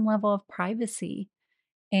have some level of privacy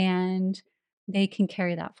and they can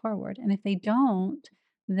carry that forward. And if they don't,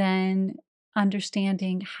 then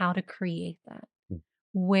understanding how to create that, Mm.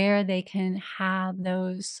 where they can have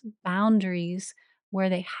those boundaries, where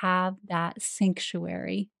they have that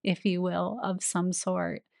sanctuary, if you will, of some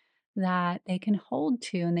sort that they can hold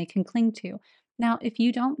to and they can cling to. Now, if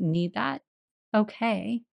you don't need that,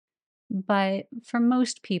 okay. But for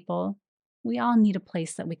most people, we all need a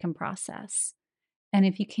place that we can process. And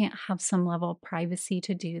if you can't have some level of privacy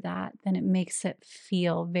to do that, then it makes it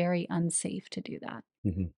feel very unsafe to do that.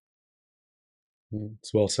 Mhm.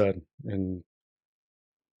 It's well said. And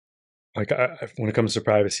like when it comes to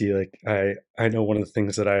privacy, like I know one of the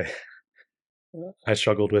things that I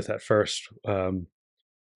struggled with at first.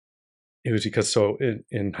 It was because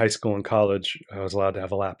in high school and college, I was allowed to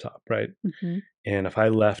have a laptop, right? Mhm. And if I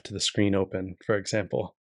left the screen open, for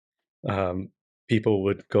example, um, people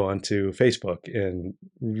would go onto Facebook and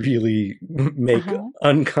really make Uh-huh.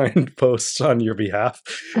 unkind posts on your behalf,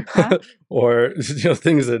 Uh-huh. or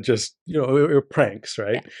things that just were pranks, Yeah.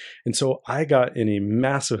 right? And so I got in a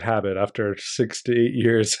massive habit after 6 to 8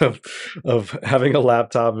 years of having a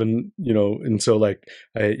laptop, and so like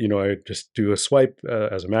I just do a swipe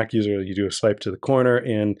as a Mac user. You do a swipe to the corner,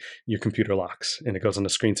 and your computer locks, and it goes on the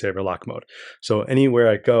screensaver lock mode. So anywhere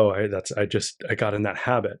I go, I got in that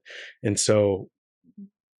habit. And so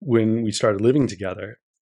when we started living together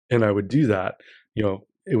and I would do that,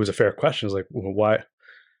 it was a fair question. It's like, well,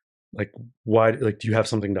 like, why, like, do you have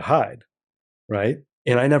something to hide? Right.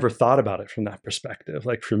 And I never thought about it from that perspective.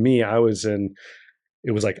 Like for me, it was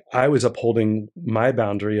like I was upholding my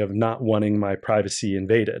boundary of not wanting my privacy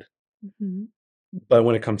invaded. Mhm. But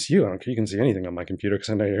when it comes to you, I don't care. You can see anything on my computer because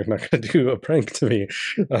I know you're not going to do a prank to me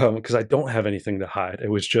because I don't have anything to hide.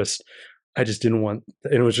 I just didn't want,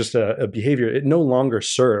 and it was just a behavior. It no longer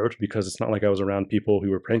served because it's not like I was around people who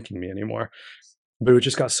were pranking me anymore. But it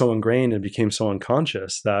just got so ingrained and became so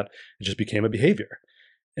unconscious that it just became a behavior.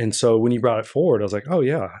 And so when you brought it forward, I was like, oh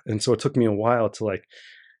yeah. And so it took me a while to like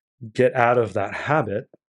get out of that habit.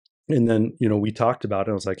 And then we talked about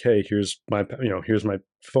it. I was like, hey, here's my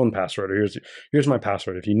phone password, or here's my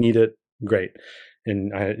password. If you need it, great.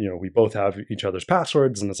 And we both have each other's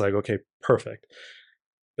passwords, and it's like, okay, perfect.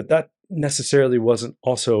 But that necessarily wasn't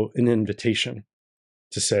also an invitation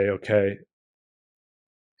to say, okay,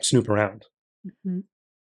 snoop around. Mhm.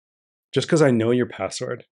 Just because I know your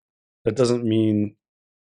password, that doesn't mean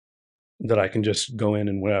that I can just go in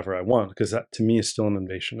and whatever I want, because that to me is still an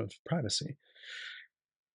invasion of privacy.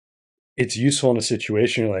 It's useful in a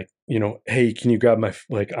situation like, hey, can you grab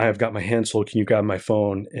like I've got my hands full, can you grab my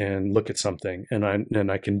phone and look at something? And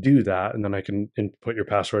I can do that, and then I can input your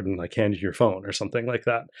password and like hand you your phone or something like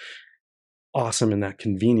that. Awesome in that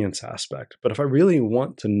convenience aspect. But if I really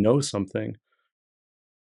want to know something,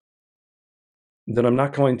 then I'm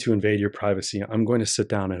not going to invade your privacy. I'm going to sit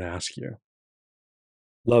down and ask you,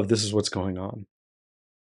 love, this is what's going on.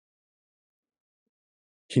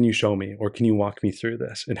 Can you show me, or can you walk me through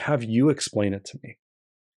this, and have you explain it to me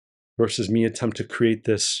versus me attempt to create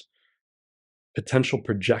this potential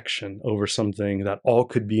projection over something that all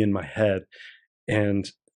could be in my head,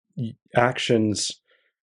 and actions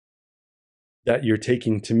that you're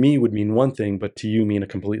taking to me would mean one thing, but to you mean a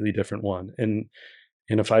completely different one. And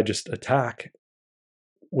if I just attack,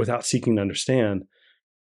 without seeking to understand,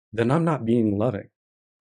 then I'm not being loving.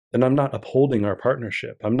 Then I'm not upholding our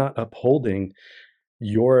partnership. I'm not upholding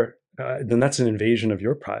then that's an invasion of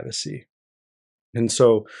your privacy. And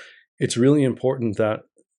so it's really important that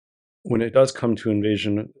when it does come to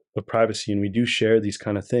invasion of privacy and we do share these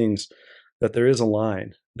kind of things, that there is a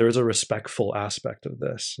line, there is a respectful aspect of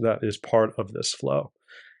this that is part of this flow.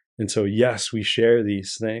 And so, yes, we share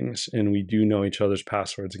these things and we do know each other's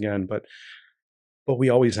passwords again, but we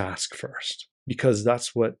always ask first, because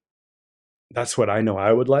that's what I know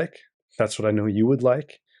I would like. That's what I know you would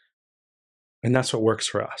like. And that's what works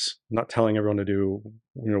for us. I'm not telling everyone to do,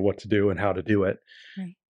 what to do and how to do it.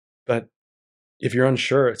 Right. But if you're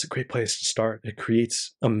unsure, it's a great place to start. It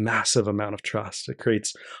creates a massive amount of trust. It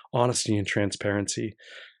creates honesty and transparency.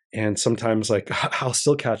 And sometimes, like, I'll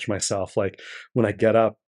still catch myself, like, when I get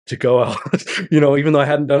up to go out, even though I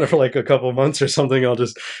hadn't done it for like a couple of months or something, I'll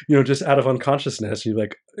just, just out of unconsciousness, you're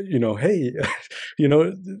like, hey,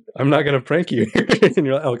 I'm not going to prank you. And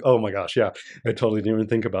you're like, oh my gosh, yeah, I totally didn't even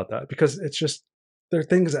think about that, because it's just, there are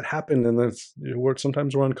things that happen, and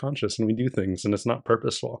sometimes we're unconscious and we do things and it's not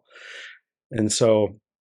purposeful. And so,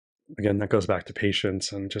 again, that goes back to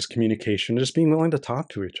patience and just communication, just being willing to talk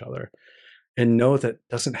to each other, and know that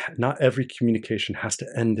not every communication has to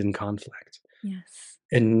end in conflict. Yes.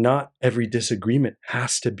 And not every disagreement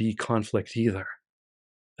has to be conflict either.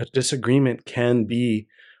 A disagreement can be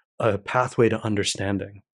a pathway to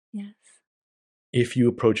understanding. Yes. If you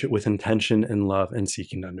approach it with intention and love and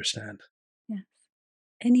seeking to understand. Yes.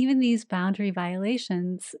 And even these boundary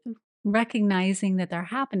violations, recognizing that they're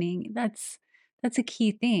happening, that's a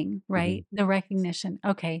key thing, right? Mm-hmm. The recognition,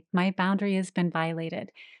 okay, my boundary has been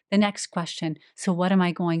violated. The next question, so what am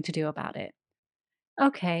I going to do about it?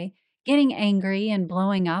 Okay, getting angry and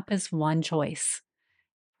blowing up is one choice.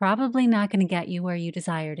 Probably not going to get you where you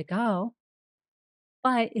desire to go,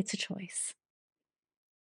 but it's a choice.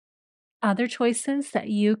 Other choices that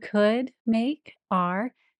you could make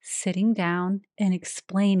are sitting down and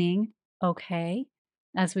explaining, okay,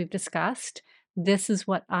 as we've discussed, this is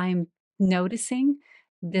what I'm noticing.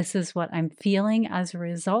 This is what I'm feeling as a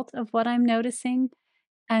result of what I'm noticing.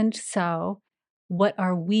 And so, what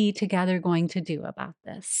are we together going to do about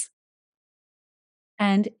this?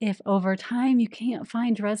 And if over time you can't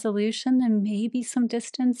find resolution, then maybe some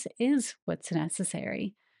distance is what's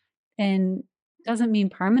necessary. And doesn't mean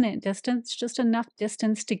permanent distance, just enough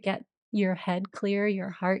distance to get your head clear, your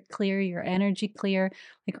heart clear, your energy clear,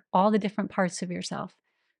 like all the different parts of yourself,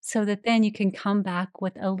 so that then you can come back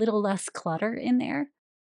with a little less clutter in there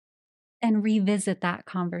and revisit that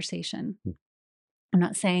conversation. I'm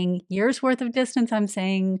not saying years worth of distance, I'm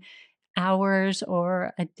saying hours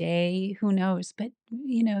or a day, who knows? But,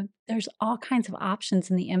 there's all kinds of options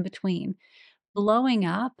in the in between. Blowing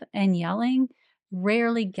up and yelling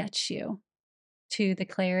rarely gets you to the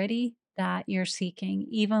clarity that you're seeking,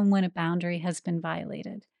 even when a boundary has been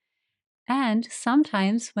violated. And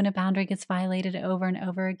sometimes when a boundary gets violated over and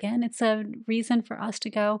over again, it's a reason for us to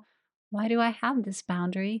go, why do I have this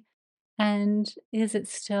boundary? And is it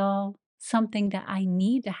still something that I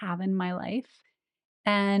need to have in my life?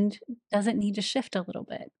 And does it need to shift a little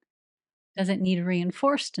bit? Does it need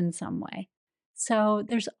reinforced in some way? So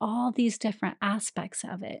there's all these different aspects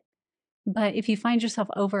of it. But if you find yourself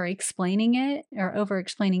over explaining it or over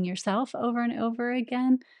explaining yourself over and over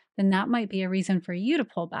again, then that might be a reason for you to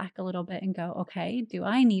pull back a little bit and go, okay, do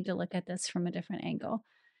I need to look at this from a different angle?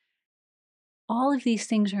 All of these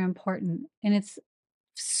things are important. And it's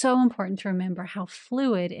so important to remember how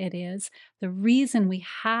fluid it is. The reason we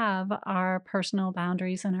have our personal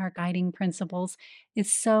boundaries and our guiding principles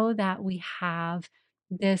is so that we have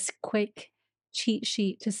this quick cheat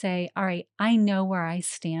sheet to say, all right, I know where I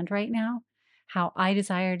stand right now, how I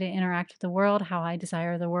desire to interact with the world, how I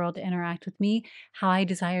desire the world to interact with me, how I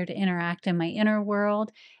desire to interact in my inner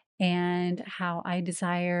world, and how I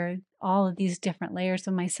desire all of these different layers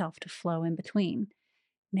of myself to flow in between.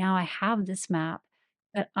 Now I have this map,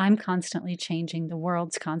 but I'm constantly changing. The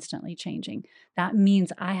world's constantly changing. That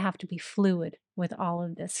means I have to be fluid with all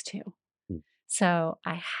of this too. Mm. So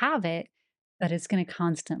I have it, but it's going to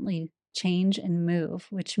constantly change and move,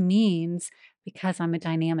 which means because I'm a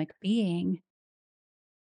dynamic being,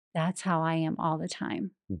 that's how I am all the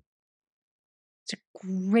time. Mm. It's a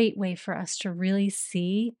great way for us to really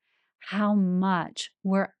see how much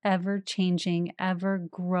we're ever changing, ever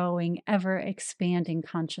growing, ever expanding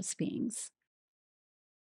conscious beings.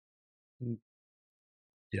 Mm.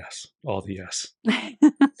 Yes, all the yes.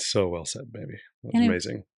 So well said, baby. That's And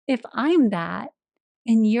amazing. if I'm that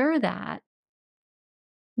and you're that,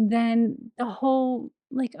 then the whole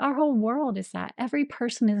like our whole world is that. Every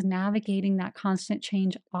person is navigating that constant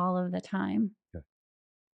change all of the time. Yeah.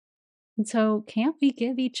 And so, can't we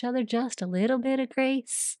give each other just a little bit of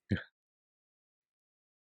grace? Yeah.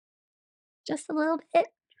 Just a little bit?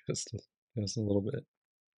 Just, just a little bit.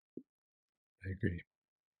 I agree.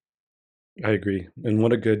 I agree. And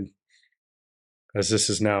what a good, as this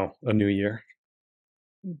is now a new year,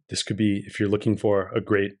 this could be, if you're looking for a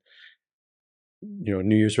great,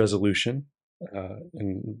 New Year's resolution,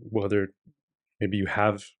 and whether maybe you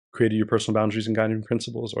have created your personal boundaries and guiding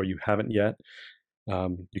principles or you haven't yet,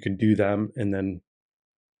 you can do them and then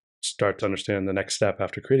start to understand the next step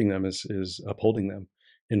after creating them is upholding them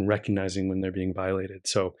and recognizing when they're being violated.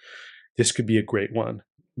 So this could be a great one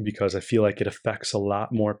because I feel like it affects a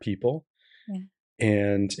lot more people. Yeah.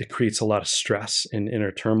 And it creates a lot of stress and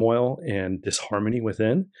inner turmoil and disharmony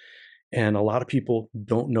within. And a lot of people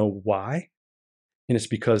don't know why. And it's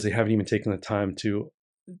because they haven't even taken the time to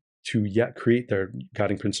yet create their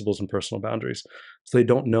guiding principles and personal boundaries. So they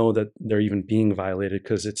don't know that they're even being violated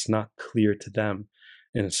because it's not clear to them.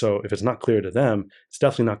 And so if it's not clear to them, it's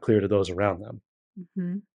definitely not clear to those around them.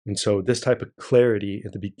 Mm-hmm. And so this type of clarity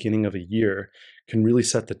at the beginning of a year can really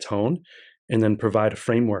set the tone and then provide a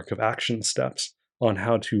framework of action steps on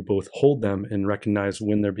how to both hold them and recognize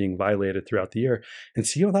when they're being violated throughout the year and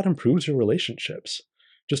see how that improves your relationships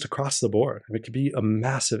just across the board. It could be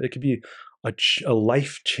it could be a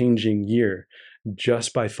life-changing year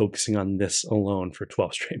just by focusing on this alone for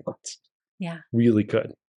 12 straight months. Yeah. Really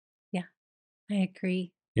could. Yeah. I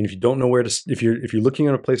agree. And if you don't know where to, if you're looking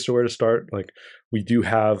at a place to where to start, like we do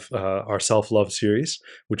have our self-love series,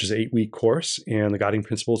 which is an 8-week course, and the guiding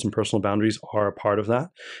principles and personal boundaries are a part of that.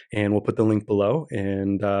 And we'll put the link below,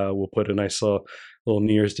 and we'll put a nice little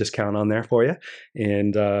New Year's discount on there for you.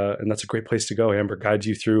 And that's a great place to go. Amber guides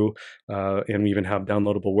you through, and we even have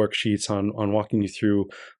downloadable worksheets on walking you through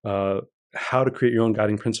how to create your own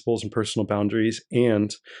guiding principles and personal boundaries.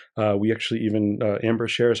 And we actually even Amber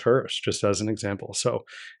shares hers just as an example. So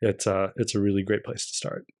it's a really great place to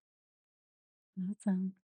start.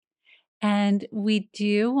 Awesome. And we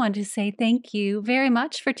do want to say thank you very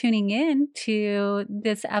much for tuning in to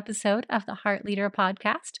this episode of the Heart Leader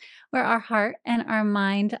podcast, where our heart and our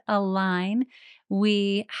mind align.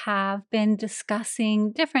 We have been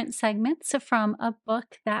discussing different segments from a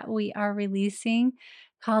book that we are releasing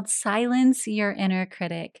called Silence Your Inner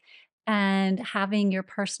Critic. And having your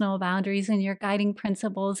personal boundaries and your guiding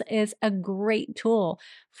principles is a great tool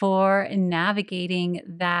for navigating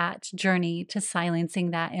that journey to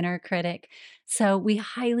silencing that inner critic. So, we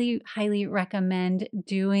highly, highly recommend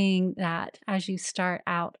doing that as you start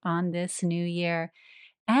out on this new year.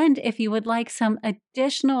 And if you would like some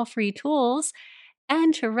additional free tools,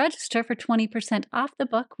 and to register for 20% off the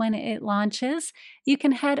book when it launches, you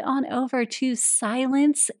can head on over to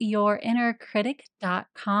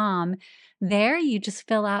silenceyourinnercritic.com. There, you just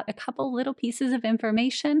fill out a couple little pieces of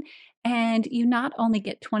information, and you not only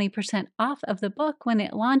get 20% off of the book when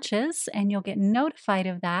it launches, and you'll get notified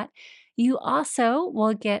of that, you also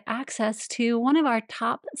will get access to one of our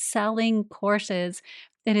top selling courses.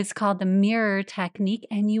 It is called the Mirror Technique,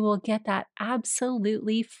 and you will get that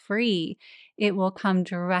absolutely free. It will come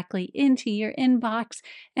directly into your inbox,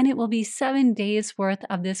 and it will be 7 days worth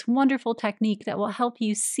of this wonderful technique that will help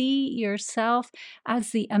you see yourself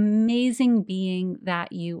as the amazing being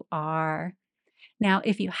that you are. Now,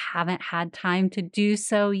 if you haven't had time to do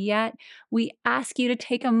so yet, we ask you to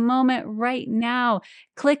take a moment right now.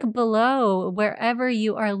 Click below wherever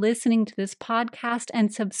you are listening to this podcast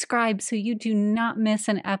and subscribe so you do not miss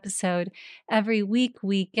an episode. Every week,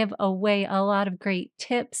 we give away a lot of great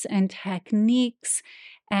tips and techniques.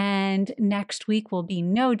 And next week will be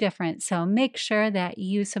no different. So make sure that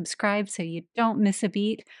you subscribe so you don't miss a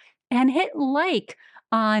beat and hit like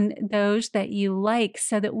on those that you like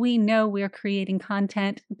so that we know we're creating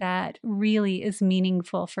content that really is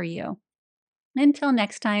meaningful for you. Until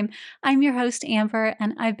next time, I'm your host, Amber,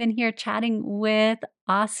 and I've been here chatting with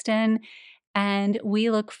Austin. And we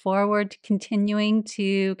look forward to continuing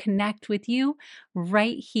to connect with you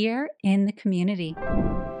right here in the community.